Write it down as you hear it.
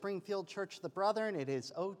Springfield Church of the Brethren. It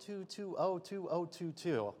is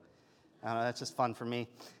 02202022. I don't know, that's just fun for me.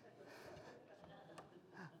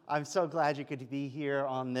 I'm so glad you could be here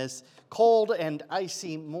on this cold and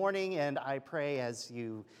icy morning, and I pray as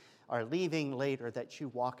you are leaving later that you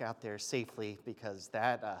walk out there safely, because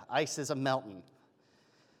that ice is a-melting.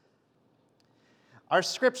 Our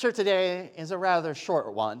scripture today is a rather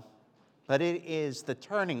short one, but it is the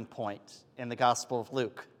turning point in the Gospel of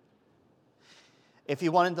Luke. If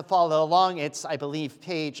you wanted to follow along, it's, I believe,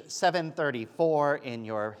 page 734 in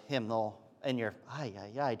your hymnal,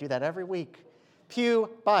 I do that every week, Pew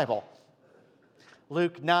Bible.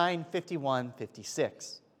 Luke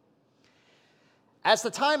 9:51-56. As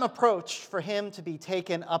the time approached for him to be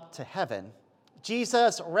taken up to heaven,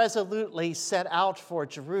 Jesus resolutely set out for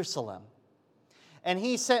Jerusalem, and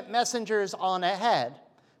he sent messengers on ahead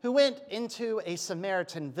who went into a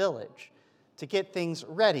Samaritan village to get things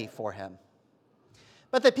ready for him.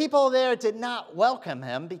 But the people there did not welcome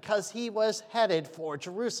him because he was headed for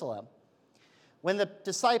Jerusalem. When the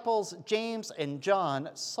disciples James and John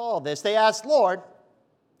saw this, they asked, "Lord,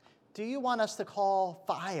 do you want us to call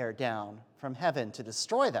fire down from heaven to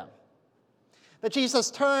destroy them?" But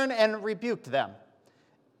Jesus turned and rebuked them.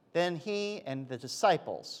 Then he and the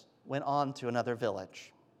disciples went on to another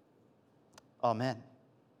village. Amen.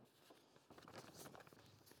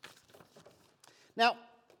 Now,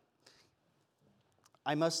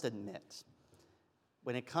 I must admit,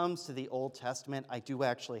 when it comes to the Old Testament, I do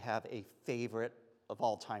actually have a favorite of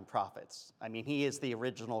all-time prophets. I mean, he is the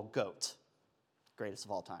original GOAT, greatest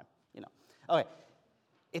of all time, Okay,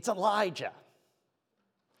 it's Elijah.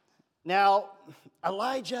 Now,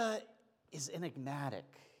 Elijah is enigmatic.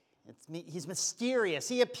 He's mysterious.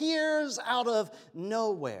 He appears out of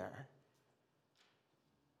nowhere.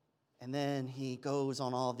 And then he goes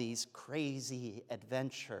on all these crazy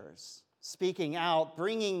adventures, speaking out,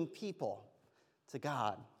 bringing people to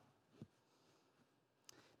God.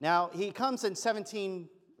 Now, he comes in 1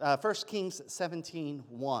 Kings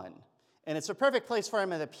 17:1, and it's a perfect place for him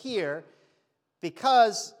to appear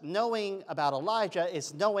because knowing about Elijah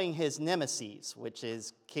is knowing his nemesis, which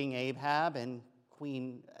is King Ahab and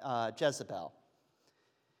Queen Jezebel.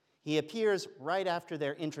 He appears right after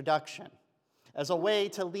their introduction as a way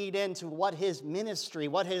to lead into what his ministry,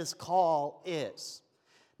 what his call is.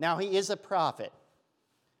 Now, he is a prophet.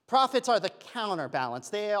 Prophets are the counterbalance.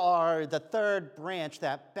 They are the third branch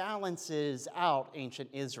that balances out ancient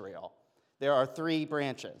Israel. There are three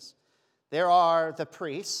branches. There are the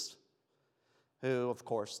priests, who, of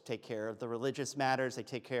course, take care of the religious matters. They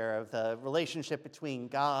take care of the relationship between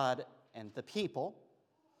God and the people.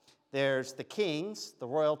 There's the kings, the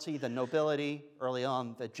royalty, the nobility, early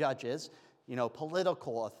on the judges,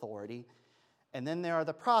 political authority. And then there are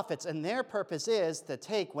the prophets, and their purpose is to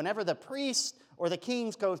take, whenever the priests or the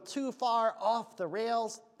kings go too far off the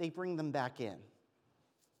rails, they bring them back in.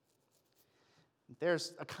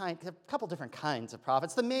 There's a couple different kinds of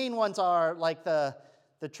prophets. The main ones are like the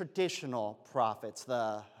traditional prophets,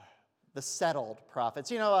 the settled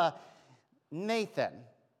prophets. Nathan,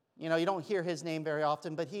 you don't hear his name very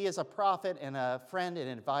often, but he is a prophet and a friend and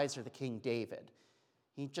advisor to King David.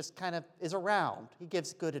 He just kind of is around. He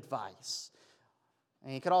gives good advice.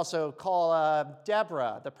 And you could also call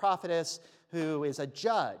Deborah, the prophetess, who is a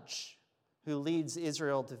judge who leads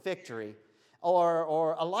Israel to victory.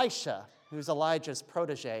 Or Elisha, who's Elijah's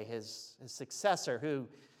protege, his successor, who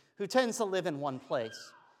tends to live in one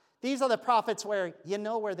place. These are the prophets where you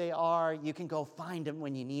know where they are. You can go find them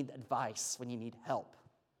when you need advice, when you need help.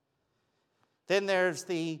 Then there's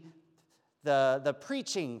the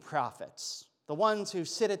preaching prophets, the ones who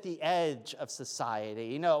sit at the edge of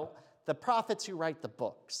society. The prophets who write the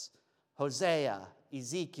books, Hosea,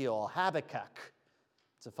 Ezekiel, Habakkuk.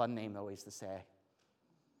 It's a fun name always to say.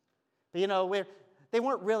 But they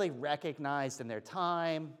weren't really recognized in their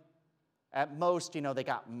time. At most, they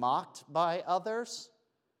got mocked by others.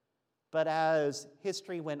 But as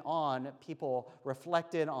history went on, people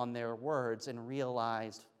reflected on their words and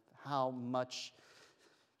realized how much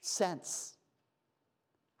sense,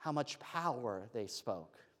 how much power they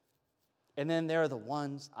spoke. And then there are the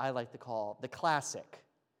ones I like to call the classic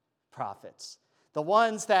prophets, the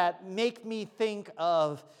ones that make me think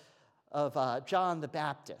of John the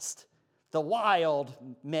Baptist, the wild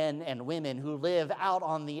men and women who live out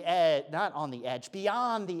on the edge, not on the edge,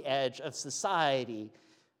 beyond the edge of society,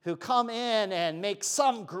 who come in and make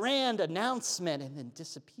some grand announcement and then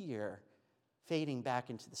disappear, fading back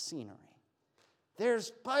into the scenery.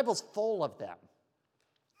 Bible's full of them.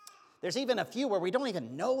 There's even a few where we don't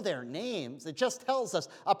even know their names. It just tells us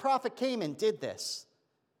a prophet came and did this.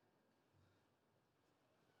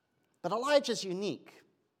 But Elijah's unique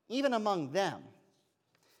even among them.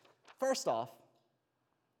 First off,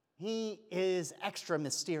 he is extra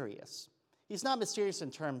mysterious. He's not mysterious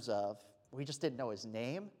in terms of we just didn't know his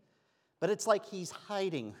name, but it's like he's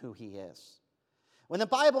hiding who he is. When the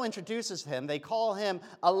Bible introduces him, they call him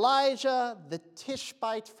Elijah the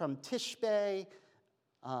Tishbite from Tishbe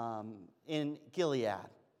in Gilead.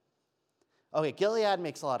 Okay, Gilead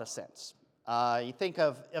makes a lot of sense. You think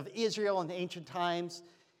of Israel in the ancient times,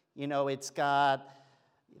 it's got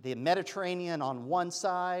the Mediterranean on one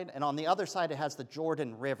side, and on the other side it has the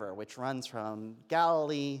Jordan River, which runs from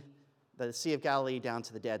Galilee, the Sea of Galilee, down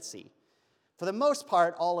to the Dead Sea. For the most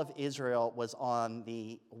part, all of Israel was on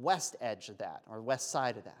the west edge of that, or west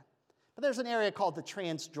side of that. But there's an area called the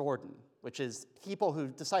Transjordan, which is people who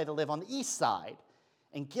decide to live on the east side,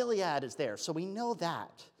 and Gilead is there, so we know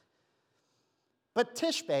that. But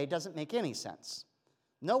Tishbe doesn't make any sense.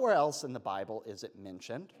 Nowhere else in the Bible is it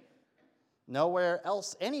mentioned. Nowhere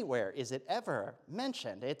else, anywhere, is it ever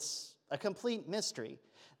mentioned. It's a complete mystery.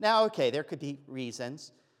 Now, okay, there could be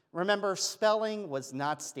reasons. Remember, spelling was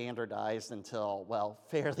not standardized until,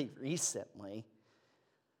 fairly recently.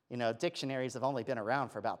 Dictionaries have only been around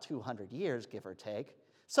for about 200 years, give or take.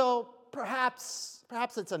 So perhaps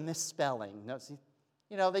it's a misspelling.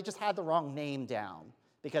 They just had the wrong name down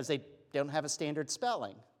because they don't have a standard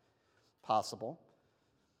spelling. Possible.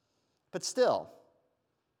 But still,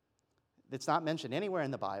 it's not mentioned anywhere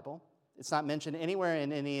in the Bible. It's not mentioned anywhere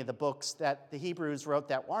in any of the books that the Hebrews wrote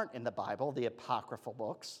that weren't in the Bible, the apocryphal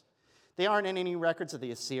books. They aren't in any records of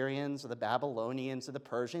the Assyrians or the Babylonians or the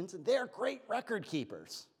Persians, and they're great record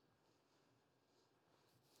keepers.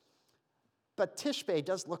 But Tishbe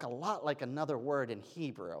does look a lot like another word in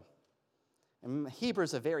Hebrew. And Hebrew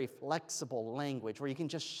is a very flexible language where you can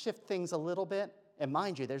just shift things a little bit. And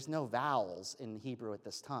mind you, there's no vowels in Hebrew at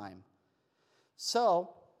this time.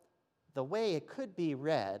 So the way it could be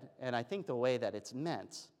read, and I think the way that it's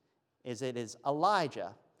meant, is it is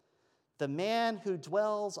Elijah, the man who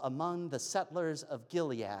dwells among the settlers of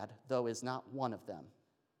Gilead, though is not one of them.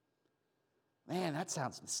 Man, that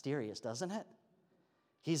sounds mysterious, doesn't it?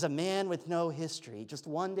 He's a man with no history. Just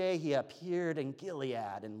one day he appeared in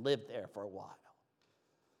Gilead and lived there for a while.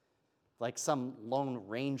 Like some Lone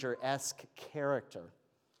Ranger-esque character.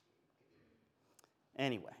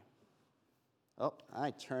 Anyway. Oh,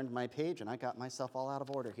 I turned my page and I got myself all out of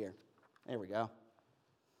order here. There we go.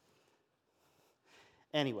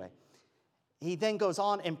 Anyway, he then goes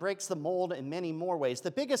on and breaks the mold in many more ways. The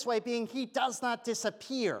biggest way being he does not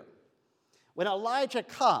disappear. When Elijah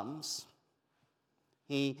comes,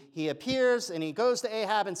 he appears and he goes to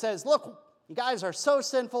Ahab and says, look, you guys are so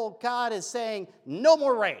sinful, God is saying, no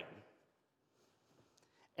more rain.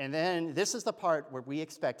 And then this is the part where we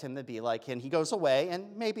expect him to be like, and he goes away,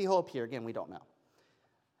 and maybe he'll appear again, we don't know.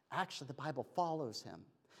 Actually, the Bible follows him.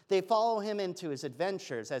 They follow him into his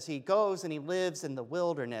adventures as he goes and he lives in the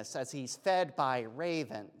wilderness, as he's fed by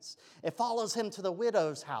ravens. It follows him to the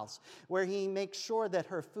widow's house, where he makes sure that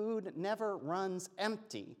her food never runs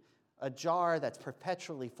empty. A jar that's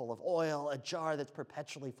perpetually full of oil, a jar that's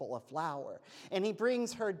perpetually full of flour. And he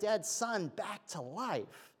brings her dead son back to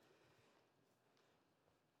life.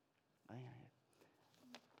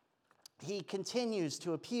 He continues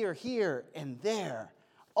to appear here and there,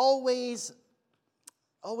 always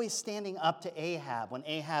standing up to Ahab when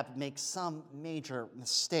Ahab makes some major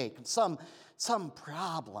mistake, some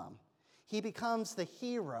problem. He becomes the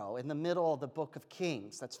hero in the middle of the book of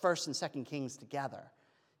Kings. That's 1st and 2nd Kings together.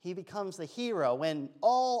 He becomes the hero. When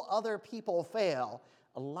all other people fail,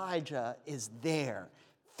 Elijah is there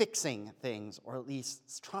fixing things, or at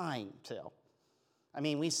least trying to. I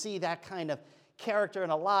mean, we see that kind of character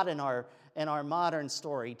a lot in our modern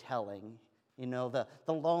storytelling. The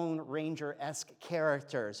Lone Ranger-esque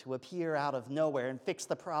characters who appear out of nowhere and fix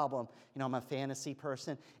the problem. I'm a fantasy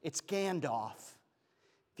person. It's Gandalf.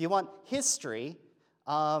 If you want history,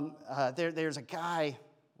 there's a guy,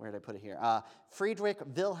 where did I put it here? Friedrich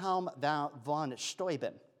Wilhelm von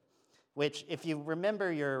Steuben, which, if you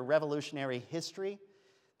remember your revolutionary history,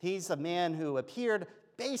 he's a man who appeared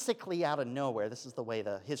basically out of nowhere. This is the way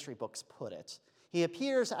the history books put it. He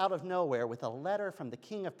appears out of nowhere with a letter from the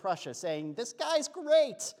King of Prussia saying, this guy's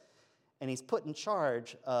great. And he's put in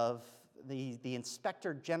charge of the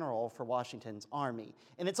Inspector General for Washington's army.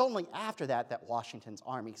 And it's only after that Washington's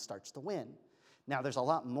army starts to win. Now, there's a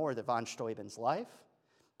lot more to von Steuben's life.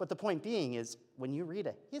 But the point being is, when you read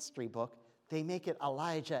a history book, they make it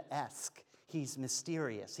Elijah-esque. He's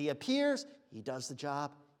mysterious. He appears, he does the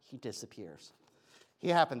job, he disappears. He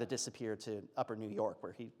happened to disappear to Upper New York,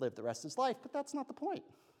 where he lived the rest of his life, but that's not the point.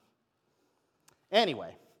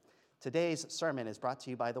 Anyway, Today's sermon is brought to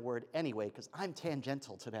you by the word anyway, because I'm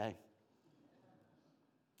tangential today.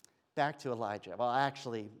 Back to Elijah. Well,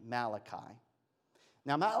 actually, Malachi.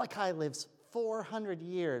 Now, Malachi lives 400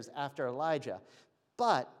 years after Elijah,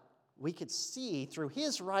 but we could see through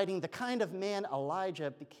his writing the kind of man Elijah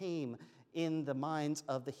became in the minds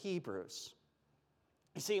of the Hebrews.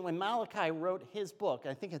 You see, when Malachi wrote his book,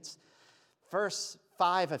 I think it's verse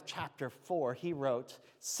 5 of chapter 4, he wrote,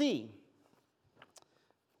 "See,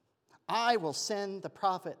 I will send the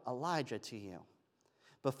prophet Elijah to you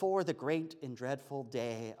before the great and dreadful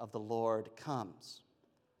day of the Lord comes."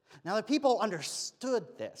 Now, the people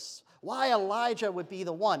understood this, why Elijah would be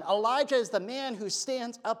the one. Elijah is the man who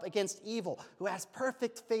stands up against evil, who has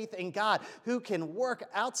perfect faith in God, who can work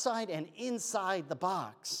outside and inside the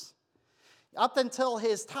box. Up until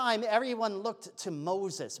his time, everyone looked to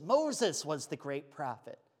Moses. Moses was the great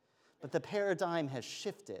prophet. But the paradigm has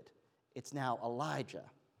shifted. It's now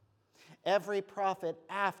Elijah. Every prophet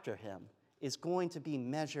after him is going to be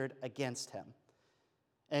measured against him.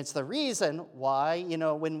 And it's the reason why,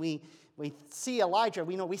 when we see Elijah,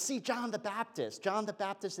 we see John the Baptist. John the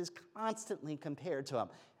Baptist is constantly compared to him.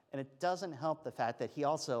 And it doesn't help the fact that he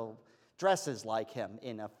also dresses like him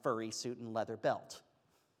in a furry suit and leather belt.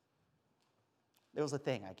 It was a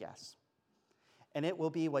thing, I guess. And it will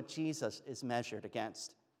be what Jesus is measured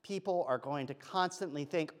against. People are going to constantly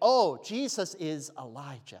think, oh, Jesus is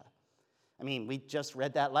Elijah. I mean, we just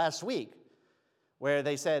read that last week, where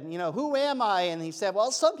they said, who am I? And he said,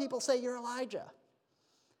 well, some people say you're Elijah.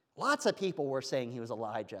 Lots of people were saying he was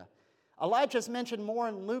Elijah. Elijah's mentioned more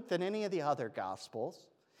in Luke than any of the other Gospels.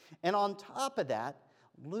 And on top of that,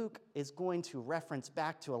 Luke is going to reference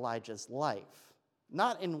back to Elijah's life.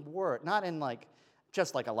 Not in word, not in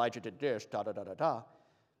just like Elijah did this, da-da-da-da-da.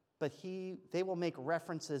 But they will make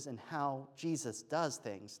references in how Jesus does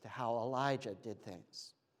things to how Elijah did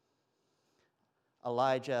things.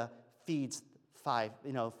 Elijah feeds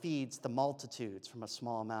the multitudes from a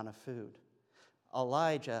small amount of food.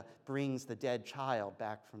 Elijah brings the dead child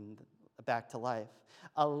back to life.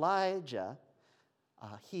 Elijah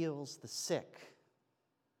heals the sick.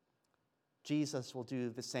 Jesus will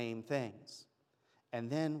do the same things. And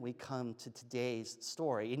then we come to today's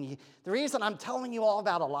story. And the reason I'm telling you all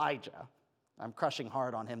about Elijah, I'm crushing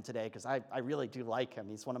hard on him today because I really do like him.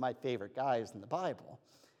 He's one of my favorite guys in the Bible.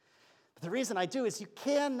 The reason I do is you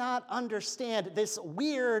cannot understand this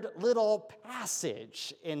weird little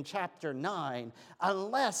passage in chapter 9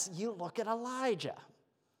 unless you look at Elijah.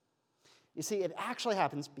 You see, it actually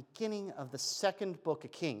happens beginning of the second book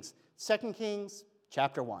of Kings. 2 Kings,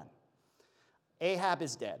 chapter 1. Ahab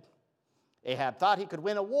is dead. Ahab thought he could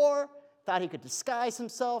win a war, thought he could disguise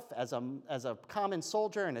himself as a common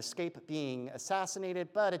soldier and escape being assassinated,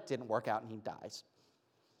 but it didn't work out and he dies.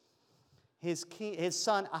 His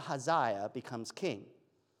son Ahaziah becomes king.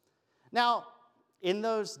 Now, in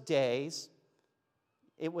those days,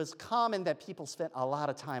 it was common that people spent a lot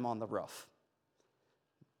of time on the roof.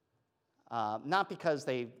 Not because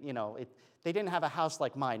they didn't have a house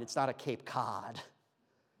like mine. It's not a Cape Cod.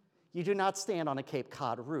 You do not stand on a Cape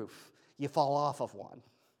Cod roof. You fall off of one.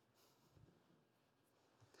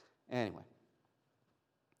 Anyway,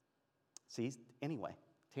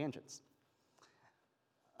 tangents.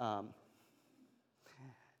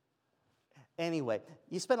 Anyway,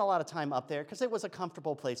 you spent a lot of time up there because it was a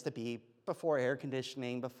comfortable place to be before air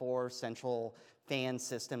conditioning, before central fan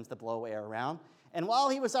systems to blow air around. And while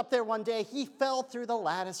he was up there one day, he fell through the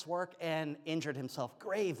lattice work and injured himself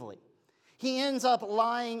gravely. He ends up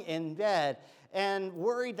lying in bed and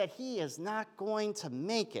worried that he is not going to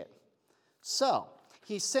make it. So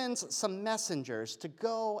he sends some messengers to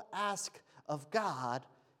go ask of God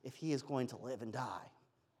if he is going to live and die.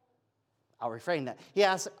 I'll reframe that. He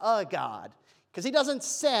asks a God, because he doesn't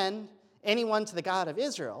send anyone to the God of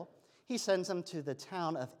Israel. He sends them to the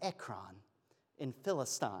town of Ekron in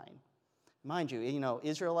Philistine. Mind you,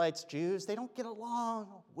 Israelites, Jews, they don't get along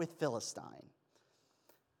with Philistine.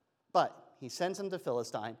 But he sends them to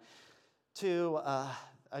Philistine, to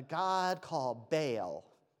a god called Baal.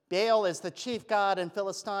 Baal is the chief god in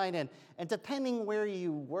Philistine, and depending where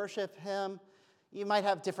you worship him, you might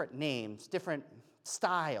have different names, different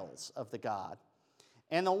styles of the god.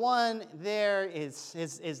 And the one there is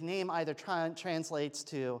his name either translates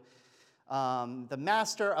to the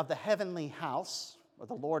master of the heavenly house, or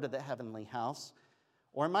the Lord of the heavenly house,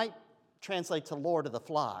 or it might translate to Lord of the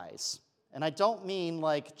flies. And I don't mean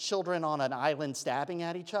like children on an island stabbing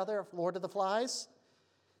at each other, Lord of the Flies.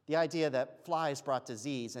 The idea that flies brought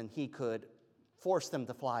disease and he could force them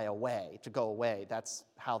to fly away, to go away. That's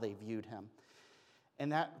how they viewed him.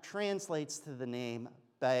 And that translates to the name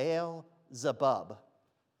Baal Zebub.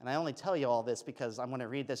 And I only tell you all this because I'm going to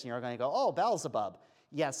read this and you're going to go, oh, Beelzebub.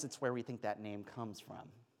 Yes, it's where we think that name comes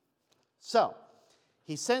from. So,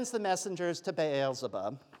 he sends the messengers to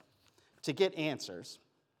Beelzebub to get answers.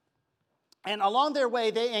 And along their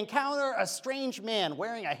way, they encounter a strange man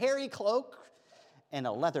wearing a hairy cloak and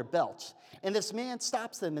a leather belt. And this man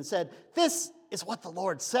stops them and said, "This is what the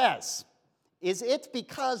Lord says. Is it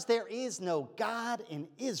because there is no God in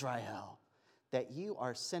Israel that you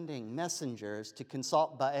are sending messengers to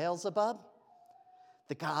consult Beelzebub,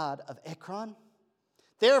 the god of Ekron?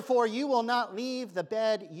 Therefore, you will not leave the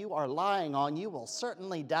bed you are lying on. You will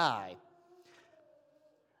certainly die."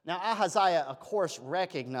 Now, Ahaziah, of course,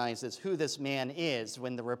 recognizes who this man is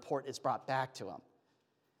when the report is brought back to him.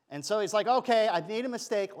 And so he's like, okay, I've made a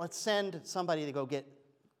mistake. Let's send somebody to go get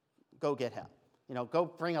him. Go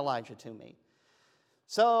bring Elijah to me.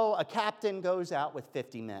 So a captain goes out with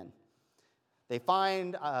 50 men. They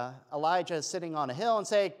find Elijah sitting on a hill and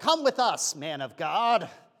say, "Come with us, man of God,"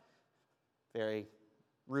 very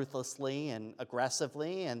ruthlessly and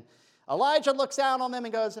aggressively. And Elijah looks down on them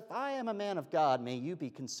and goes, "If I am a man of God, may you be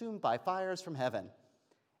consumed by fires from heaven."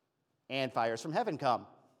 And fires from heaven come.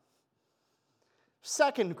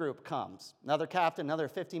 Second group comes. Another captain, another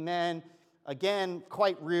 50 men. Again,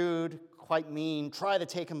 quite rude, quite mean. Try to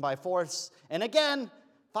take him by force. And again,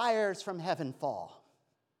 fires from heaven fall.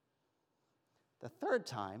 The third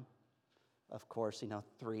time, of course,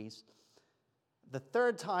 threes. The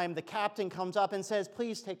third time, the captain comes up and says,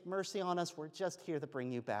 "Please take mercy on us. We're just here to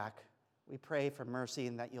bring you back. We pray for mercy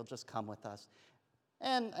and that you'll just come with us."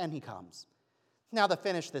 And he comes. Now, to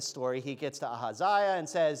finish this story, he gets to Ahaziah and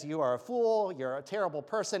says, "You are a fool, you're a terrible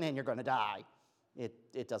person, and you're going to die."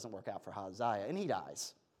 It doesn't work out for Ahaziah, and he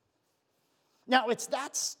dies. Now, it's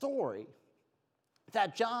that story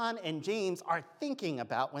that John and James are thinking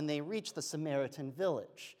about when they reach the Samaritan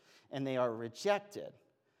village, and they are rejected.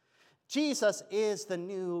 Jesus is the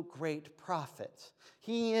new great prophet.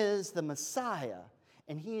 He is the Messiah,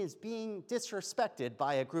 and he is being disrespected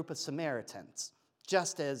by a group of Samaritans,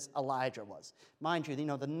 just as Elijah was. Mind you,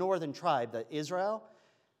 the northern tribe, the Israel,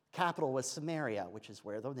 capital was Samaria, which is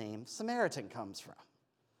where the name Samaritan comes from.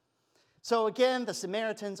 So again, the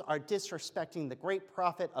Samaritans are disrespecting the great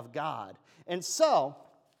prophet of God. And so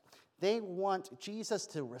they want Jesus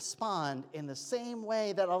to respond in the same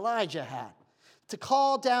way that Elijah had, to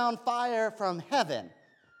call down fire from heaven.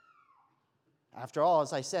 After all,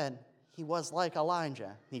 as I said, he was like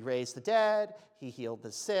Elijah. He raised the dead, he healed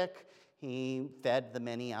the sick, he fed the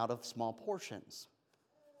many out of small portions.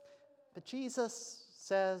 But Jesus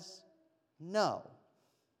says no.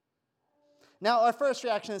 Now, our first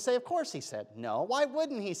reaction is to say, of course he said no. Why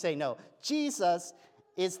wouldn't he say no? Jesus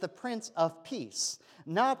is the Prince of Peace,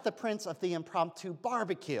 not the Prince of the impromptu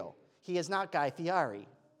barbecue. He is not Guy Fieri.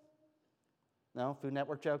 No? Food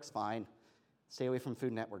Network jokes? Fine. Stay away from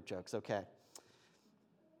Food Network jokes, okay.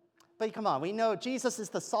 But come on, we know Jesus is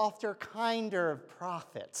the softer, kinder of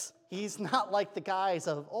prophets. He's not like the guys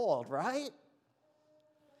of old, right?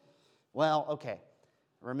 Well, okay.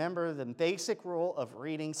 Remember the basic rule of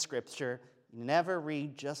reading Scripture. You never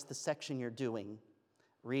read just the section you're doing.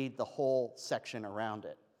 Read the whole section around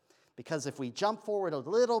it. Because if we jump forward a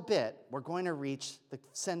little bit, we're going to reach the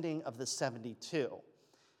sending of the 72.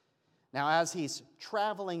 Now, as he's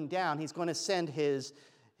traveling down, he's going to send his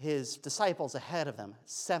disciples ahead of them,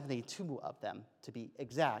 72 of them to be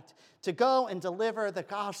exact, to go and deliver the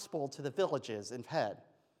gospel to the villages ahead.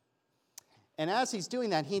 And as he's doing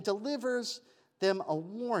that, he delivers them a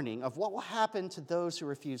warning of what will happen to those who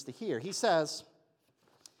refuse to hear. He says,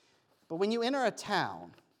 "But when you enter a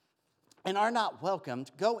town and are not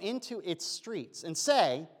welcomed, go into its streets and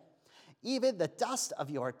say, 'Even the dust of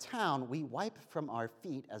your town we wipe from our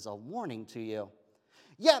feet as a warning to you.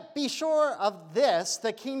 Yet be sure of this,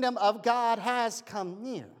 the kingdom of God has come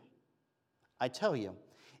near.' I tell you,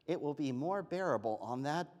 it will be more bearable on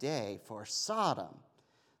that day for Sodom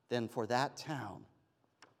than for that town."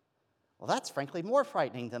 Well, that's frankly more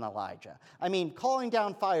frightening than Elijah. I mean, calling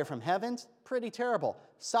down fire from heavens, pretty terrible.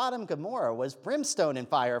 Sodom and Gomorrah was brimstone and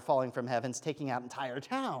fire falling from heavens, taking out entire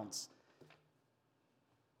towns.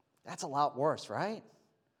 That's a lot worse, right?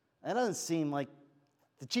 That doesn't seem like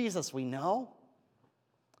the Jesus we know.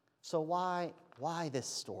 So why this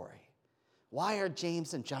story? Why are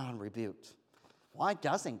James and John rebuked? Why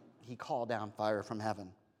doesn't he call down fire from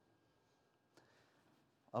heaven?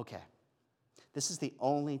 Okay, this is the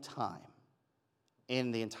only time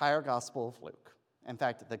in the entire Gospel of Luke, in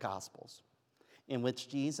fact, the Gospels, in which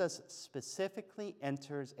Jesus specifically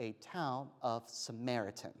enters a town of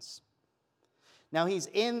Samaritans. Now, he's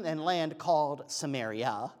in a land called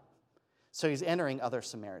Samaria, so he's entering other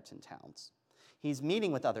Samaritan towns. He's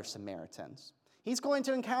meeting with other Samaritans. He's going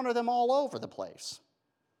to encounter them all over the place.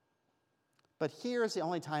 But here is the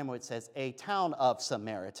only time where it says a town of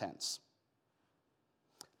Samaritans.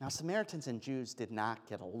 Now, Samaritans and Jews did not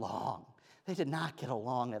get along. They did not get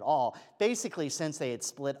along at all. Basically, since they had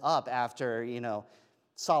split up after,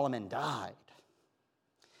 Solomon died.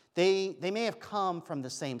 They may have come from the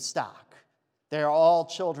same stock. They're all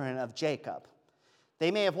children of Jacob. They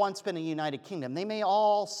may have once been a united kingdom. They may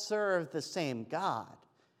all serve the same God.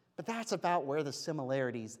 But that's about where the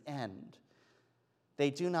similarities end. They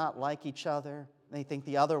do not like each other. They think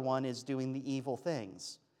the other one is doing the evil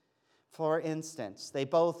things. For instance, they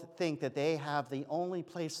both think that they have the only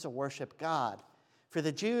place to worship God. For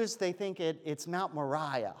the Jews, they think it's Mount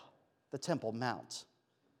Moriah, the Temple Mount.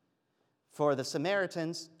 For the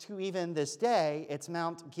Samaritans, to even this day, it's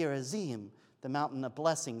Mount Gerizim, the mountain of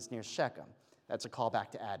blessings near Shechem. That's a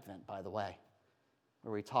callback to Advent, by the way,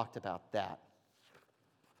 where we talked about that.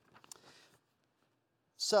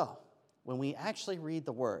 So, when we actually read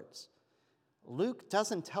the words, Luke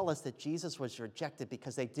doesn't tell us that Jesus was rejected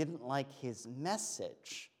because they didn't like his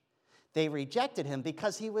message. They rejected him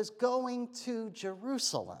because he was going to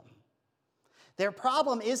Jerusalem. Their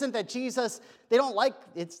problem isn't that they don't like,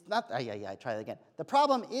 it's not, try that again. The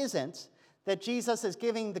problem isn't that Jesus is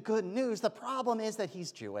giving the good news. The problem is that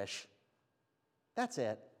he's Jewish. That's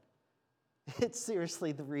it. It's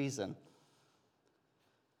seriously the reason.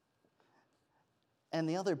 And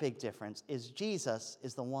the other big difference is Jesus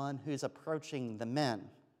is the one who's approaching the men,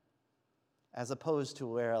 as opposed to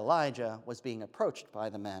where Elijah was being approached by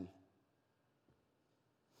the men.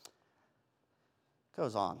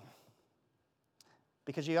 Goes on.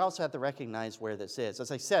 Because you also have to recognize where this is. As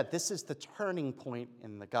I said, this is the turning point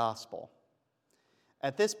in the gospel.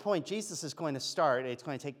 At this point, Jesus is going to start, it's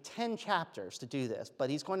going to take 10 chapters to do this, but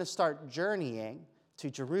he's going to start journeying to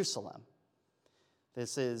Jerusalem.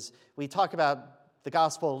 We talk about the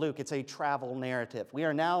Gospel of Luke, it's a travel narrative. We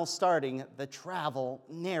are now starting the travel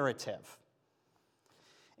narrative.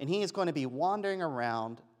 And he is going to be wandering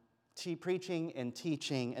around, preaching and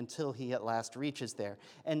teaching until he at last reaches there.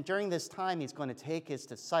 And during this time, he's going to take his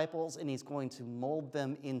disciples and he's going to mold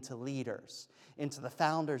them into leaders, into the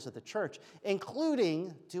founders of the church,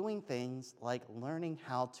 including doing things like learning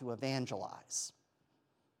how to evangelize,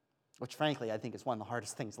 which frankly I think is one of the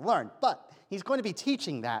hardest things to learn. But he's going to be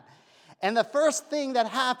teaching that. And the first thing that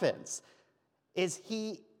happens is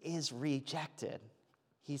he is rejected.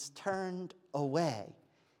 He's turned away.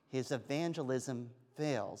 His evangelism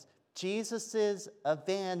fails. Jesus'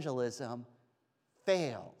 evangelism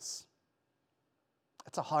fails.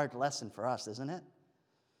 That's a hard lesson for us, isn't it?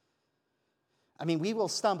 I mean, we will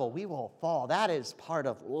stumble, we will fall. That is part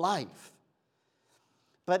of life.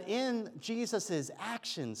 But in Jesus'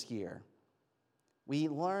 actions here, we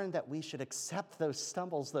learn that we should accept those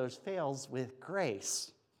stumbles, those fails with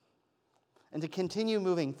grace. And to continue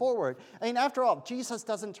moving forward. I mean, after all, Jesus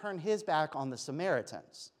doesn't turn his back on the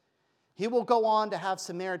Samaritans. He will go on to have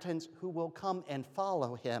Samaritans who will come and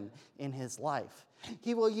follow him in his life.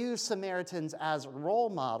 He will use Samaritans as role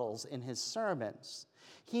models in his sermons.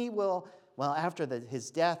 He will, after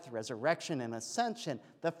his death, resurrection, and ascension,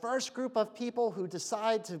 the first group of people who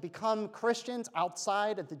decide to become Christians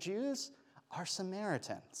outside of the Jews are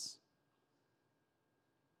Samaritans.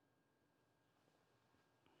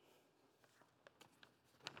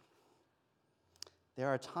 There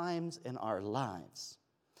are times in our lives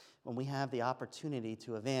when we have the opportunity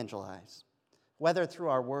to evangelize, whether through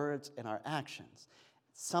our words and our actions.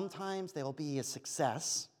 Sometimes they'll be a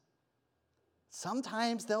success.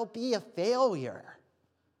 Sometimes they'll be a failure.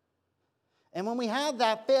 And when we have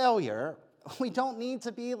that failure, we don't need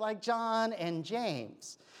to be like John and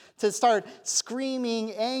James to start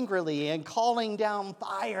screaming angrily and calling down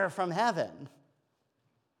fire from heaven.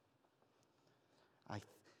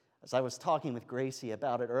 As I was talking with Gracie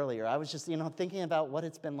about it earlier, I was just, thinking about what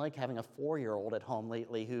it's been like having a 4-year-old at home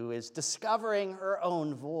lately who is discovering her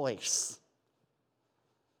own voice.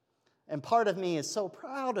 And part of me is so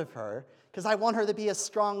proud of her because I want her to be a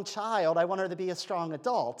strong child. I want her to be a strong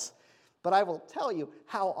adult. But I will tell you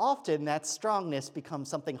how often that strongness becomes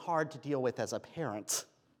something hard to deal with as a parent.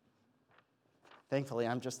 Thankfully,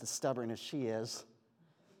 I'm just as stubborn as she is.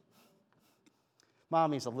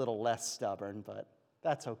 Mommy's a little less stubborn, but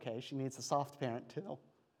that's okay. She needs a soft parent, too.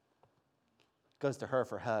 Goes to her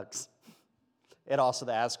for hugs. It also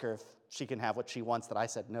to ask her if she can have what she wants that I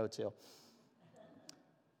said no to.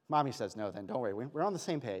 Mommy says no, then don't worry. We're on the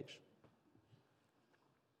same page.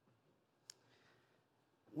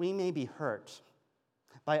 We may be hurt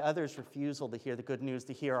by others' refusal to hear the good news,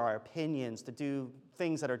 to hear our opinions, to do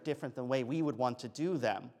things that are different than the way we would want to do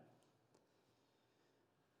them.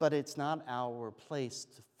 But it's not our place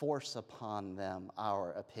to force upon them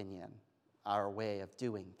our opinion, our way of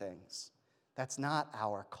doing things. That's not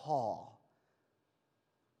our call.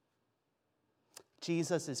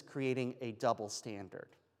 Jesus is creating a double standard.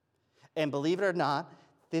 And believe it or not,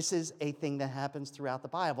 this is a thing that happens throughout the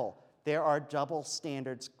Bible. There are double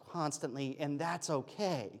standards constantly, and that's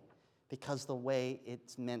okay because the way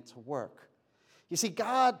it's meant to work. You see,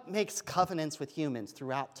 God makes covenants with humans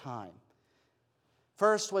throughout time.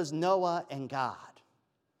 First was Noah and God,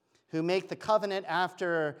 who make the covenant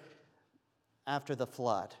after the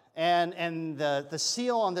flood. And the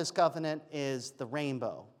seal on this covenant is the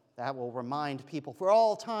rainbow. That will remind people for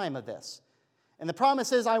all time of this. And the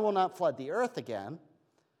promise is, I will not flood the earth again.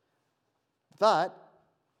 But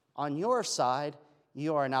on your side,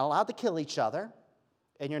 you are not allowed to kill each other,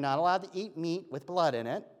 and you're not allowed to eat meat with blood in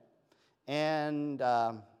it, and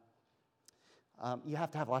you have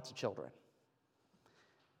to have lots of children.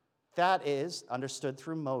 That is understood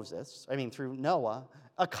through through Noah,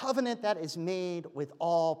 a covenant that is made with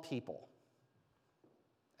all people.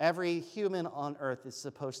 Every human on earth is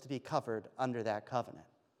supposed to be covered under that covenant.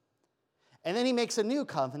 And then he makes a new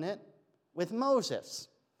covenant with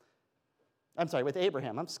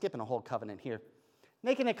Abraham. I'm skipping a whole covenant here.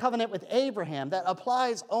 Making a covenant with Abraham that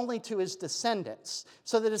applies only to his descendants.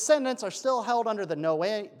 So the descendants are still held under the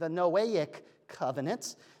Noahic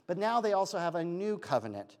covenants, but now they also have a new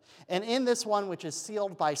covenant. And in this one, which is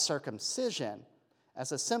sealed by circumcision,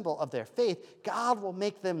 as a symbol of their faith, God will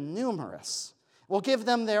make them numerous, will give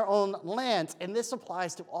them their own land, and this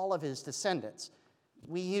applies to all of his descendants.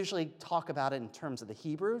 We usually talk about it in terms of the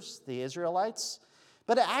Hebrews, the Israelites,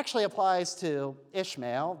 but it actually applies to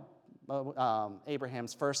Ishmael,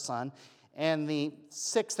 Abraham's first son, and the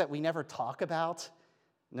 6 that we never talk about.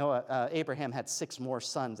 Abraham had 6 more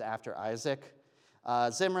sons after Isaac.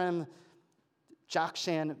 Zimran,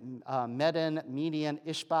 Jokshan, Medan, Median,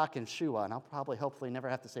 Ishbak, and Shua. And I'll probably, hopefully, never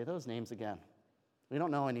have to say those names again. We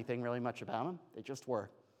don't know anything really much about them. They just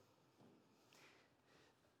were.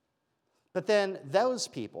 But then those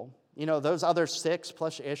people, those other 6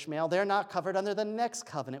 plus Ishmael, they're not covered under the next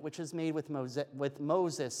covenant, which is made with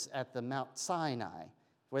Moses at the Mount Sinai,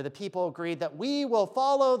 where the people agreed that we will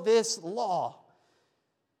follow this law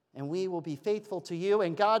and we will be faithful to you.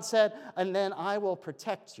 And God said, and then I will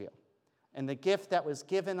protect you. And the gift that was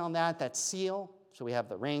given on that seal, so we have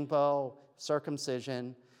the rainbow,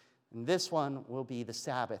 circumcision, and this one will be the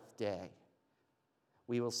Sabbath day.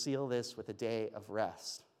 We will seal this with a day of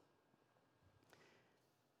rest.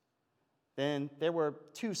 Then there were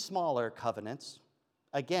 2 smaller covenants.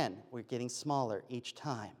 Again, we're getting smaller each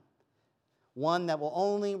time. One that will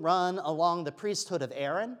only run along the priesthood of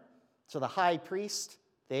Aaron, so the high priest,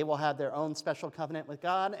 they will have their own special covenant with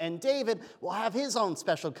God, and David will have his own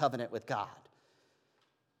special covenant with God.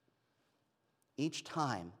 Each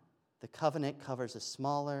time, the covenant covers a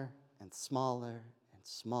smaller and smaller and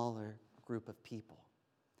smaller group of people.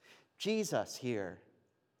 Jesus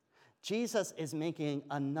is making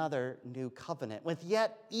another new covenant with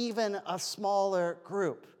yet even a smaller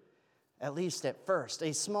group, at least at first,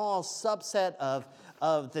 a small subset of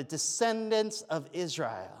the descendants of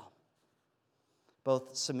Israel,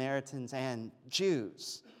 both Samaritans and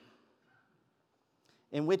Jews,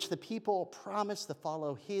 in which the people promise to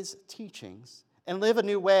follow his teachings and live a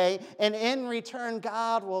new way, and in return,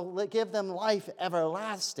 God will give them life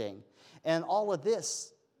everlasting. And all of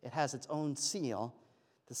this, it has its own seal,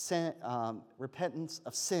 the repentance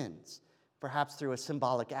of sins, perhaps through a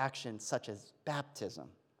symbolic action such as baptism.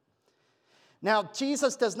 Now,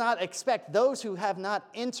 Jesus does not expect those who have not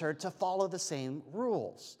entered to follow the same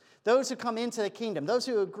rules. Those who come into the kingdom, those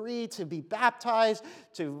who agree to be baptized,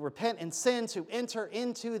 to repent in sin, to enter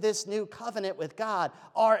into this new covenant with God,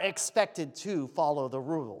 are expected to follow the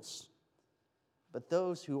rules. But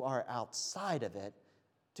those who are outside of it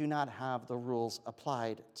do not have the rules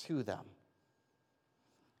applied to them.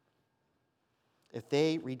 If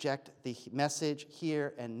they reject the message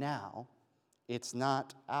here and now, it's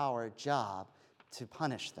not our job to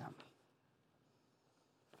punish them.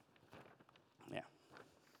 Yeah.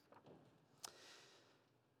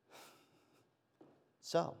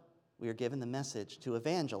 So, we are given the message to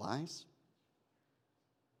evangelize,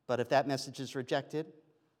 but if that message is rejected,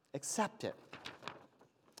 accept it.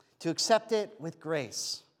 To accept it with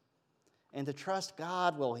grace, and to trust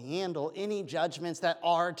God will handle any judgments that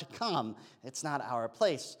are to come. It's not our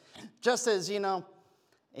place. Just as,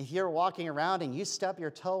 if you're walking around and you stub your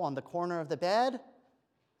toe on the corner of the bed,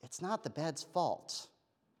 it's not the bed's fault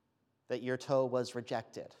that your toe was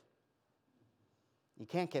rejected. You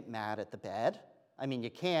can't get mad at the bed. I mean, you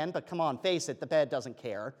can, but come on, face it, the bed doesn't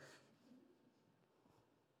care.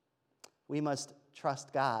 We must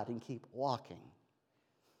trust God and keep walking.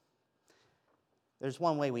 There's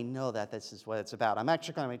one way we know that this is what it's about. I'm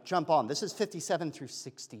actually going to jump on. This is 57 through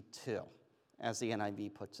 62, as the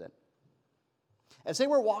NIV puts it. As they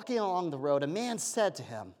were walking along the road, a man said to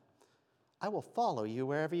him, "I will follow you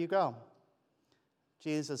wherever you go."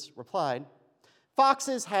 Jesus replied,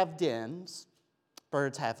 "Foxes have dens,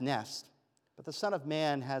 birds have nests, but the Son of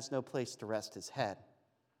Man has no place to rest his head."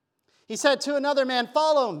 He said to another man,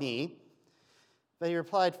 "Follow me." But he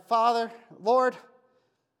replied, "Lord,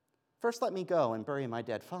 first let me go and bury my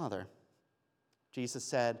dead father." Jesus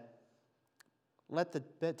said, "Let the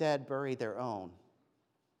dead bury their own.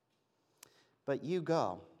 But you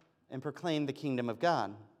go and proclaim the kingdom of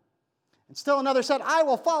God." And still another said, "I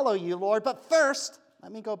will follow you, Lord, but first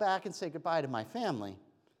let me go back and say goodbye to my family."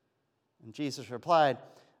 And Jesus replied,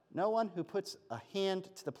 "No one who puts a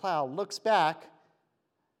hand to the plow looks back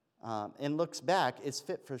is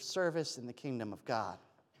fit for service in the kingdom of God."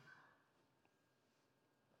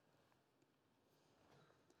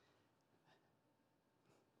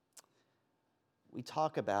 We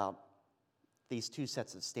talk about these two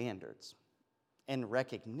sets of standards and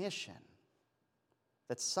recognition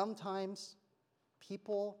that sometimes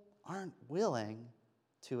people aren't willing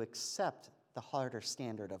to accept the harder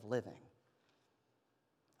standard of living.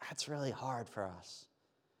 That's really hard for us.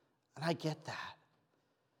 And I get that.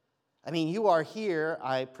 I mean, you are here,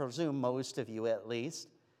 I presume most of you at least,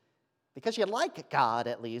 because you like God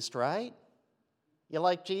at least, right? You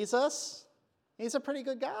like Jesus? He's a pretty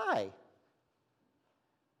good guy.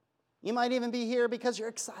 You might even be here because you're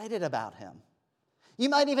excited about him. You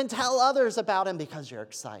might even tell others about him because you're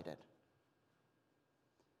excited.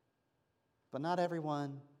 But not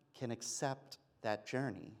everyone can accept that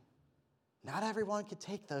journey. Not everyone can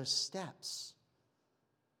take those steps.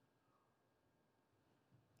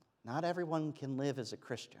 Not everyone can live as a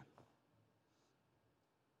Christian.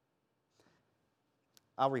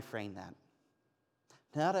 I'll reframe that.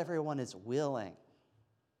 Not everyone is willing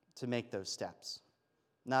to make those steps.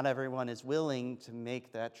 Not everyone is willing to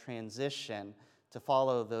make that transition to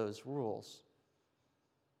follow those rules.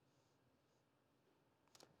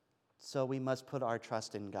 So we must put our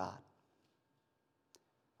trust in God.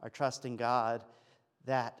 Our trust in God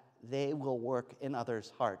that they will work in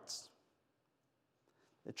others' hearts.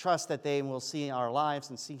 The trust that they will see our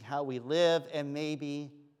lives and see how we live, and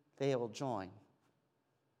maybe they will join.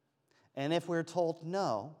 And if we're told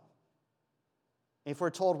no, if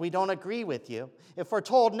we're told we don't agree with you, if we're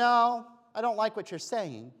told, "No, I don't like what you're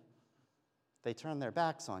saying," they turn their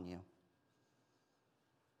backs on you.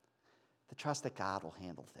 The trust that God will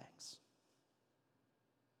handle things.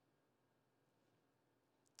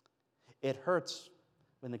 It hurts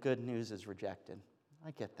when the good news is rejected.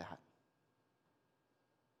 I get that.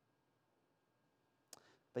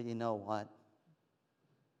 But you know what?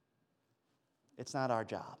 It's not our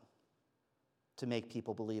job to make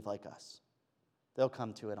people believe like us. They'll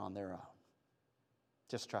come to it on their own.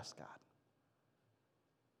 Just trust God.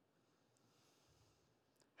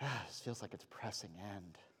 This feels like a depressing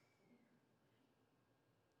end.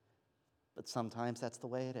 But sometimes that's the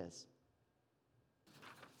way it is.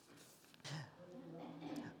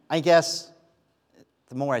 I guess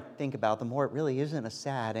the more I think about it, the more it really isn't a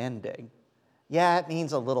sad ending. Yeah, it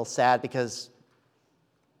means a little sad because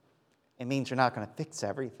it means you're not going to fix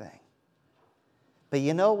everything. But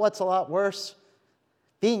you know what's a lot worse?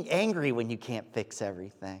 Being angry when you can't fix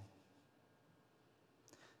everything.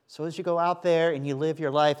 So as you go out there and you live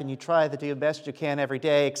your life and you try to do the best you can every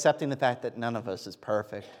day, accepting the fact that none of us is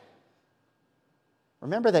perfect,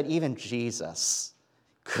 remember that even Jesus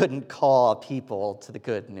couldn't call people to the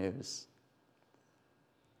good news.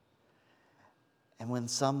 And when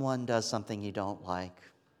someone does something you don't like,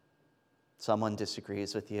 someone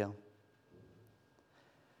disagrees with you,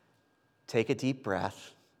 take a deep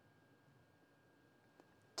breath.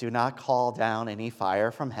 Do not call down any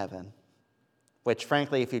fire from heaven, which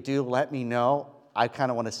frankly, if you do, let me know. I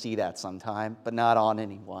kind of want to see that sometime, but not on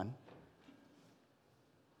anyone.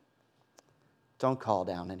 Don't call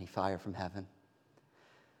down any fire from heaven.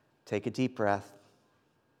 Take a deep breath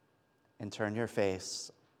and turn your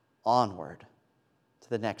face onward to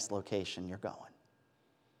the next location you're going,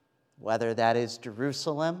 whether that is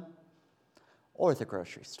Jerusalem or the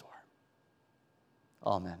grocery store.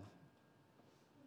 Amen.